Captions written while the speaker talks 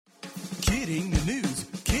Kidding the news,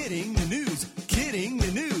 kidding the news, kidding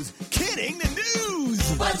the news, kidding the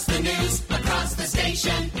news. What's the news across the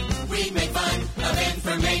station? We make fun of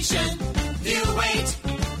information. You wait,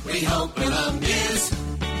 we hope we'll amuse.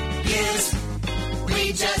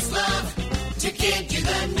 We just love to kid you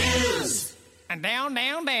the news. And down,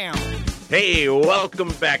 down, down. Hey,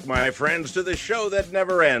 welcome back, my friends, to the show that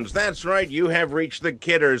never ends. That's right, you have reached the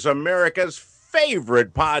Kidders, America's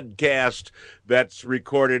favorite podcast that's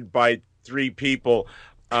recorded by three people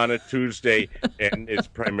on a Tuesday, and it's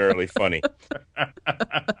primarily funny.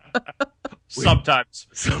 Sometimes.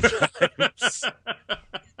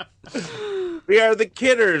 We are the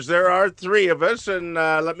Kidders. There are three of us, and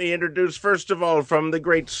let me introduce, first of all, from the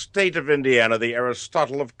great state of Indiana, the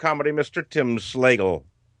Aristotle of comedy, Mr. Tim Slagle.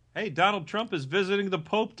 Hey, Donald Trump is visiting the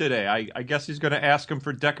Pope today. I guess he's going to ask him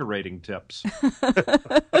for decorating tips.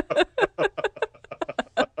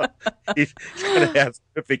 He's going to ask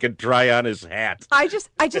if he can try on his hat. I just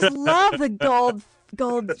love the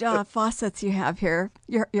gold faucets you have here,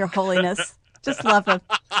 Your Holiness. Just love them.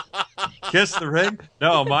 Kiss the ring?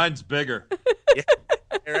 No, mine's bigger.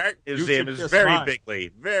 Yeah, his name is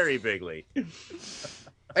very bigly.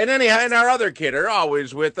 And anyhow, and our other kidder,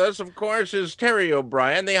 always with us, of course, is Terry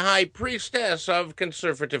O'Brien, the high priestess of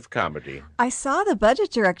conservative comedy. I saw the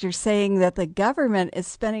budget director saying that the government is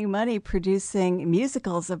spending money producing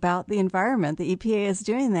musicals about the environment. The EPA is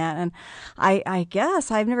doing that, and I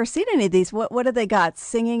guess I've never seen any of these. What have they got?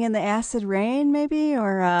 Singing in the Acid Rain, maybe,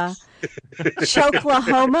 or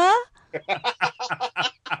Choklahoma?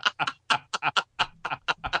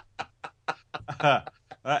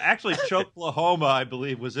 Actually, Choklahoma, I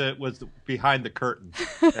believe, was behind the curtain.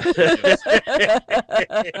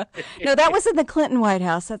 No, that was in the Clinton White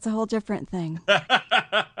House. That's a whole different thing.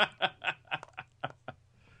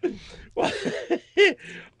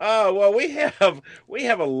 Well, we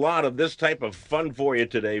have a lot of this type of fun for you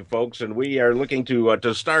today, folks, and we are looking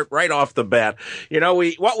to start right off the bat. You know,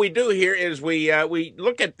 what we do here is we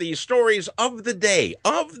look at the stories of the day,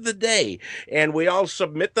 and we all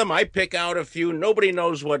submit them. I pick out a few. Nobody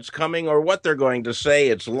knows what's coming or what they're going to say.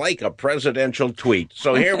 It's like a presidential tweet.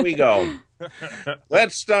 So here we go.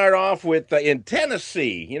 Let's start off with in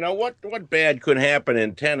Tennessee. You know, what bad could happen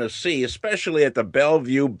in Tennessee, especially at the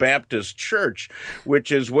Bellevue Baptist Church,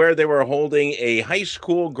 which is where they were holding a high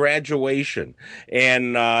school graduation.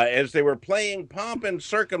 And as they were playing Pomp and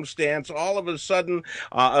Circumstance, all of a sudden,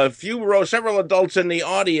 several adults in the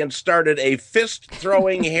audience started a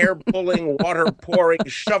fist-throwing, hair-pulling, water-pouring,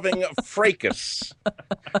 shoving fracas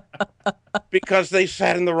because they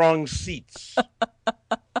sat in the wrong seats.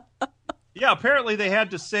 Yeah, apparently they had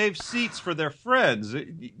to save seats for their friends.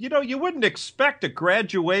 You know, you wouldn't expect a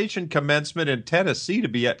graduation commencement in Tennessee to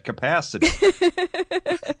be at capacity.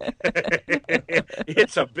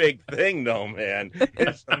 It's a big thing, though, man.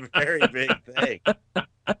 It's a very big thing.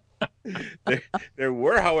 There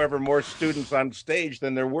were, however, more students on stage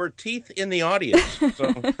than there were teeth in the audience.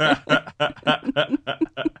 So.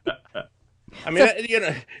 I mean, you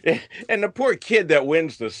know, and the poor kid that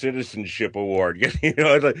wins the citizenship award, you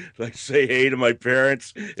know, like say hey to my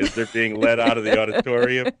parents as they're being led out of the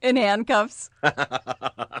auditorium. In handcuffs.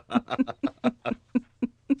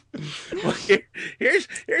 Well,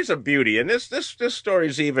 here's a beauty, and this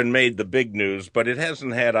story's even made the big news, but it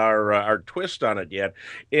hasn't had our twist on it yet.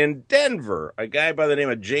 In Denver, a guy by the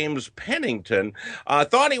name of James Pennington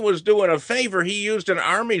thought he was doing a favor. He used an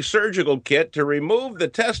Army surgical kit to remove the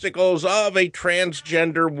testicles of a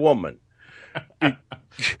transgender woman.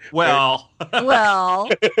 Well, not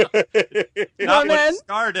when it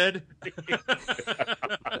started.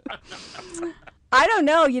 I don't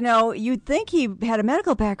know. You know, you'd think he had a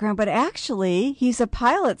medical background, but actually he's a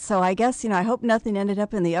pilot. So I guess, you know, I hope nothing ended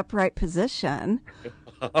up in the upright position.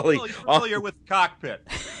 Well, you're familiar with cockpit.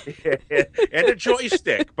 And a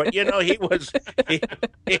joystick. But, you know, he was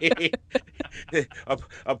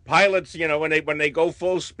a pilot's, you know, when they go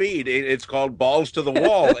full speed, it's called balls to the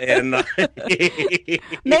wall. And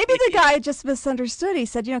maybe the guy just misunderstood. He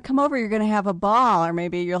said, you know, come over, you're going to have a ball, or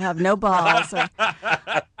maybe you'll have no balls. Or,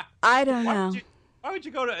 I don't know. Why would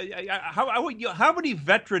you go to? How many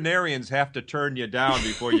veterinarians have to turn you down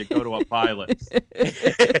before you go to a pilot?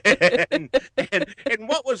 and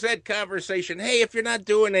what was that conversation? Hey, if you're not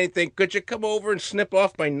doing anything, could you come over and snip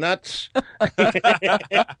off my nuts?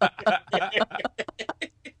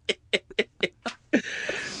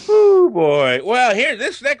 Oh, boy. Well, here,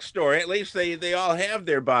 this next story, at least they all have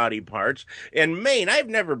their body parts. In Maine, I've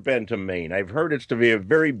never been to Maine. I've heard it's to be a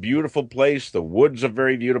very beautiful place. The woods, a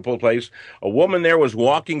very beautiful place. A woman there was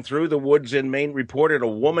walking through the woods in Maine, reported a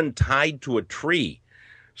woman tied to a tree.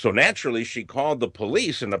 So naturally, she called the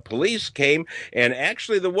police, and the police came, and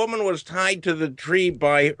actually the woman was tied to the tree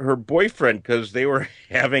by her boyfriend because they were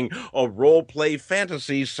having a role-play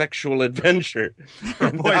fantasy sexual adventure.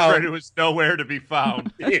 Her boyfriend who was nowhere to be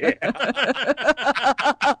found. Yeah.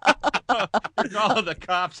 You're calling the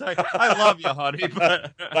cops. I love you, honey,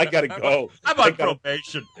 but I gotta go. I'm on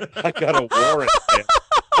probation. I got a warrant. Man.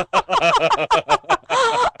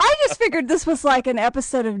 I just figured this was like an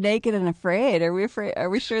episode of Naked and Afraid. Are we afraid? Are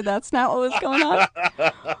we sure that's not what was going on?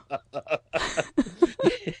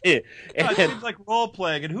 It seems like role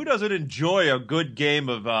playing, and who doesn't enjoy a good game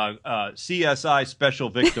of CSI Special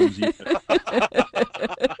Victims Unit?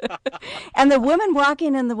 And the woman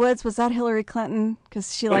walking in the woods, was that Hillary Clinton?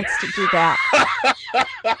 Because she likes to do that.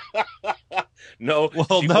 No.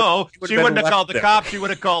 Well, she wouldn't have called the cops. She would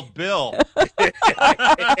have called Bill.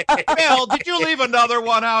 Bill, did you leave another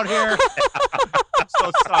one out here? I'm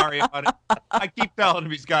so sorry, honey. I keep telling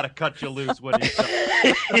him he's got to cut you loose when he's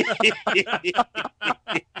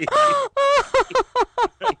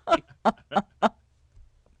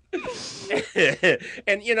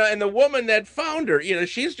and and the woman that found her,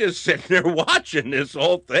 she's just sitting there watching this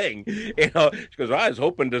whole thing. She goes, I was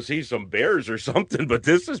hoping to see some bears or something, but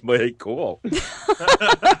this is really cool.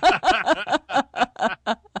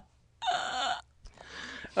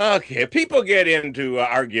 Okay, people get into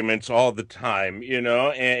arguments all the time,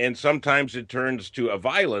 and sometimes it turns to a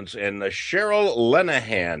violence. And Cheryl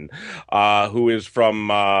Lenahan, who is from,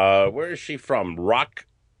 where is she from?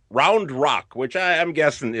 Round Rock, which I'm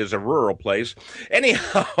guessing is a rural place.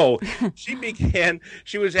 Anyhow, she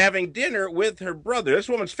was having dinner with her brother. This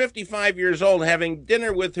woman's 55 years old, having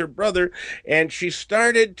dinner with her brother, and she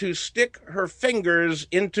started to stick her fingers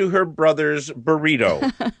into her brother's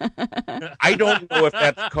burrito. I don't know if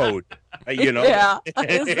that's code. Yeah,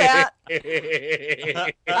 is that?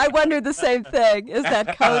 I wondered the same thing. Is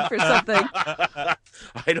that code for something?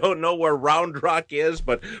 I don't know where Round Rock is,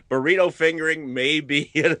 but burrito fingering may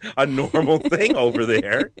be a normal thing over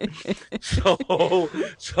there. So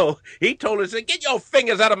he told her, get your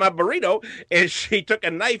fingers out of my burrito. And she took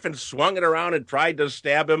a knife and swung it around and tried to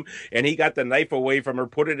stab him. And he got the knife away from her,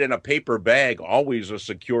 put it in a paper bag, always a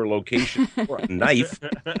secure location for a knife.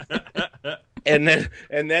 And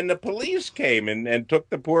then the police came and took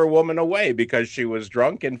the poor woman away because she was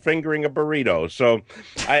drunk and fingering a burrito. So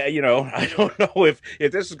I don't know if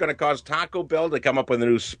this is going to cause Taco Bell to come up with a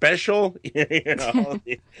new special.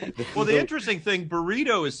 Well, the interesting thing,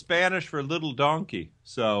 burrito is Spanish for little donkey.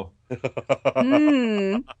 So.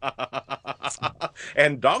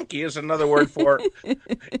 And donkey is another word for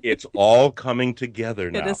it's all coming together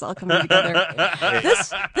now. It is all coming together.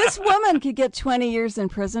 This woman could get 20 years in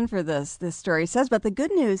prison for this story says, but the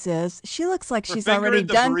good news is she looks like she's already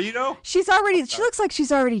done. Burrito? She looks like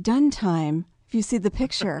she's already done time. If you see the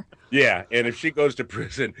picture. Yeah, and if she goes to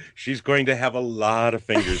prison, she's going to have a lot of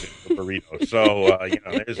fingers in the burrito. So,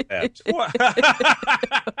 there's that.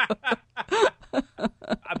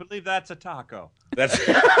 I believe that's a taco. That's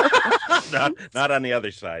not on the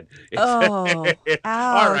other side. Oh, ouch.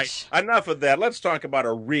 All right, enough of that. Let's talk about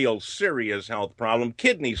a real serious health problem,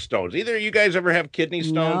 kidney stones. Either of you guys ever have kidney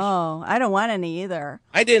stones? No, I don't want any either.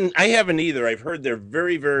 I haven't either. I've heard they're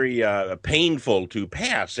very, very painful to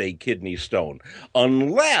pass a kidney stone.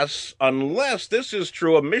 Unless this is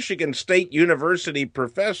true, a Michigan State University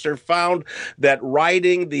professor found that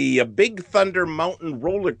riding the Big Thunder Mountain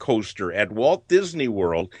roller coaster at Walt Disney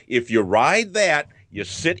World, if you ride that, you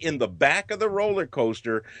sit in the back of the roller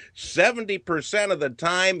coaster, 70% of the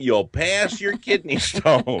time you'll pass your kidney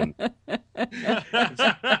stone. I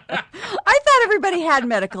thought everybody had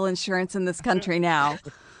medical insurance in this country now.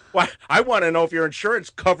 Well, I want to know if your insurance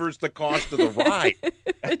covers the cost of the ride.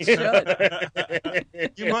 It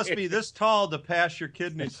should. You must be this tall to pass your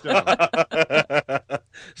kidney stone.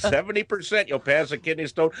 70% you'll pass a kidney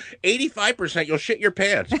stone. 85% you'll shit your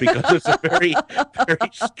pants because it's a very,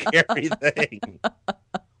 very scary thing.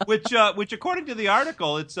 Which according to the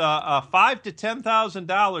article, it's $5,000 to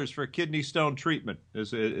 $10,000 for kidney stone treatment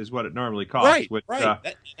is what it normally costs. Right.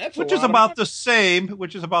 Which is about the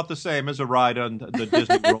same as a ride on the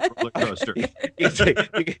Disney roller coaster. You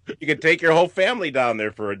can take your whole family down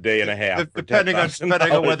there for a day and a half, depending on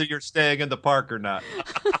whether you're staying in the park or not.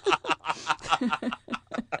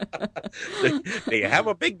 Do you have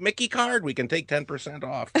a big Mickey card? We can take 10%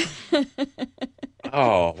 off.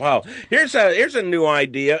 Oh, wow. Here's a new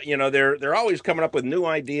idea. They're always coming up with new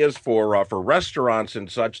ideas for restaurants and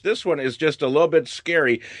such. This one is just a little bit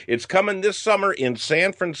scary. It's coming this summer in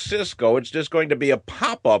San Francisco. It's just going to be a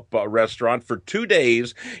pop-up restaurant for 2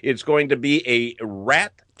 days. It's going to be a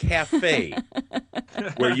rat cafe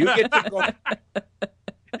where you get to go.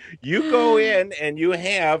 You go in and you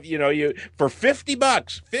have, you for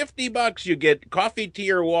 $50, you get coffee,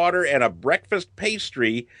 tea, or water and a breakfast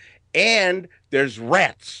pastry, and there's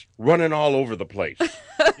rats running all over the place.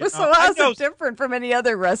 So how's it different from any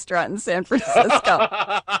other restaurant in San Francisco?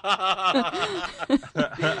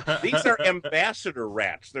 These are ambassador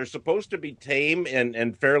rats. They're supposed to be tame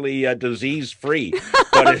and fairly disease-free.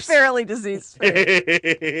 But it's fairly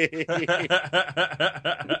disease-free.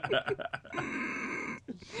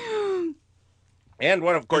 And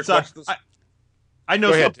one, of course, I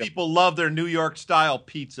know some people love their New York style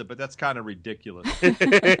pizza, but that's kind of ridiculous. And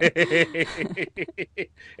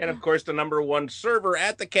of course, the number one server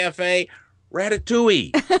at the cafe,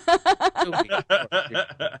 Ratatouille.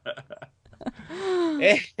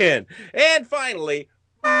 And finally,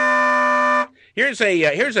 here's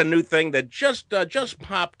a new thing that just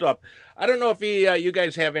popped up. I don't know if you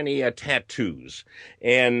guys have any tattoos,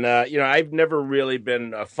 and I've never really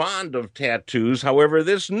been fond of tattoos. However,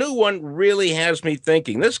 this new one really has me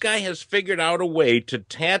thinking. This guy has figured out a way to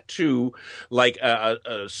tattoo like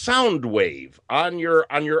a sound wave on your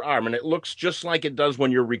arm, and it looks just like it does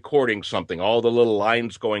when you're recording something. All the little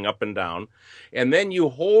lines going up and down, and then you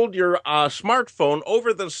hold your smartphone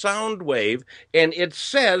over the sound wave, and it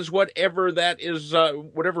says whatever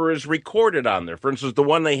is recorded on there. For instance, the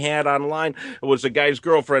one they had online was a guy's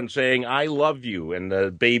girlfriend saying, "I love you," and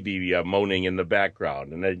the baby moaning in the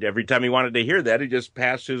background. And every time he wanted to hear that, he just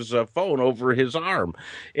passed his phone over his arm.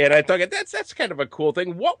 And I thought, that's kind of a cool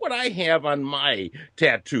thing. What would I have on my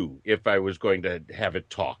tattoo if I was going to have it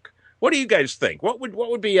talk? What do you guys think? What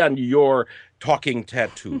would be on your talking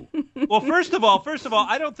tattoo? Well, first of all,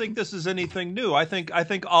 I don't think this is anything new. I think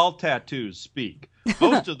all tattoos speak.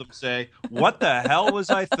 Most of them say, "What the hell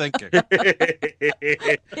was I thinking?"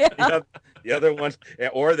 The other ones,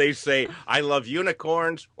 or they say, "I love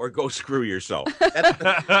unicorns," or "Go screw yourself."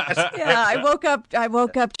 Yeah, I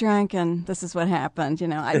woke up drunk, and this is what happened.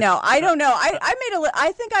 I don't know.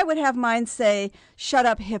 I think I would have mine say, "Shut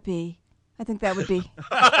up, hippie." I think that would be.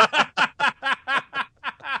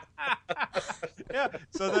 Yeah,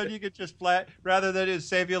 so then you could just rather than it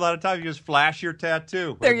save you a lot of time, you just flash your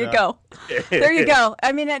tattoo. There you go. There you go.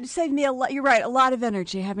 I mean, it saved me a lot. You're right, a lot of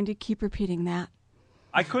energy having to keep repeating that.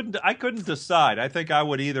 I couldn't decide. I think I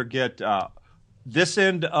would either get this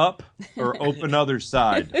end up or open other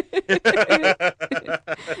side.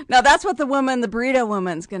 Now that's what the burrito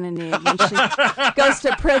woman's going to need when she goes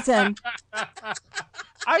to prison.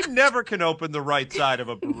 I never can open the right side of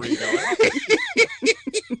a burrito.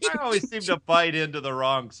 I always seem to bite into the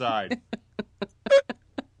wrong side.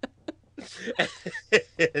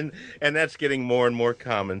 and that's getting more and more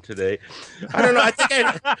common today. I don't know.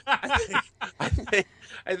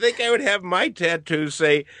 I think I would have my tattoo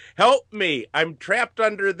say, "Help me! I'm trapped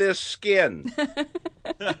under this skin."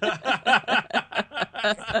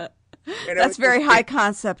 That's very high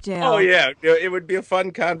concept, Dale. Oh, yeah. It would be a fun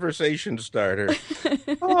conversation starter.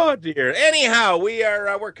 Oh, dear. Anyhow,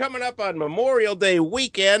 we're coming up on Memorial Day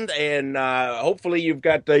weekend, and hopefully you've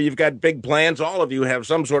got big plans. All of you have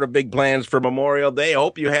some sort of big plans for Memorial Day. I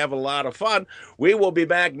hope you have a lot of fun. We will be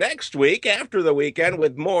back next week after the weekend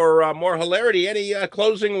with more hilarity. Any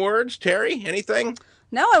closing words, Terry? Anything?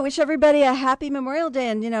 No, I wish everybody a happy Memorial Day,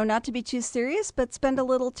 and, not to be too serious, but spend a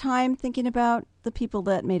little time thinking about the people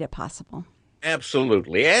that made it possible.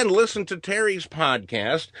 Absolutely. And listen to Terry's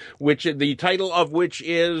podcast, which the title of which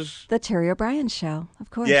is The Terry O'Brien Show, of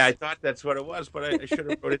course. Yeah, I thought that's what it was, but I should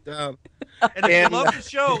have wrote it down. And if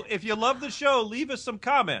you love the show, leave us some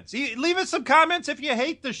comments. Leave us some comments if you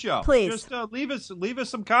hate the show. Please. Just leave us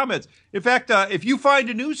some comments. In fact, if you find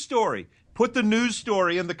a news story, put the news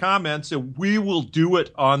story in the comments, and we will do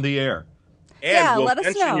it on the air. And we'll let us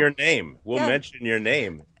mention know. your name. We'll mention your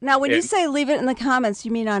name. Now, when you say leave it in the comments,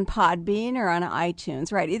 you mean on Podbean or on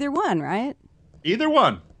iTunes, right? Either one, right? Either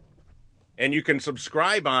one. And you can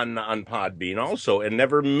subscribe on Podbean also and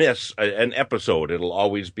never miss an episode. It'll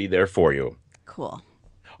always be there for you. Cool.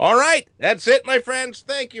 All right. That's it, my friends.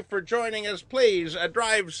 Thank you for joining us. Please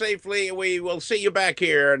drive safely. We will see you back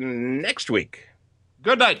here next week.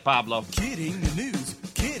 Good night, Pablo. Kidding the news,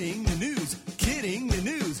 kidding the news, kidding the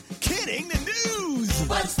news, kidding the news.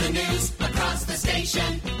 What's the news across the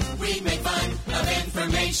station? We make fun of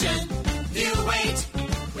information. You wait,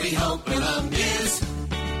 we hope we'll amuse.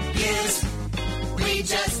 We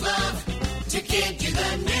just love to kid you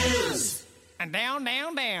the news. And down,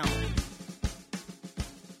 down, down.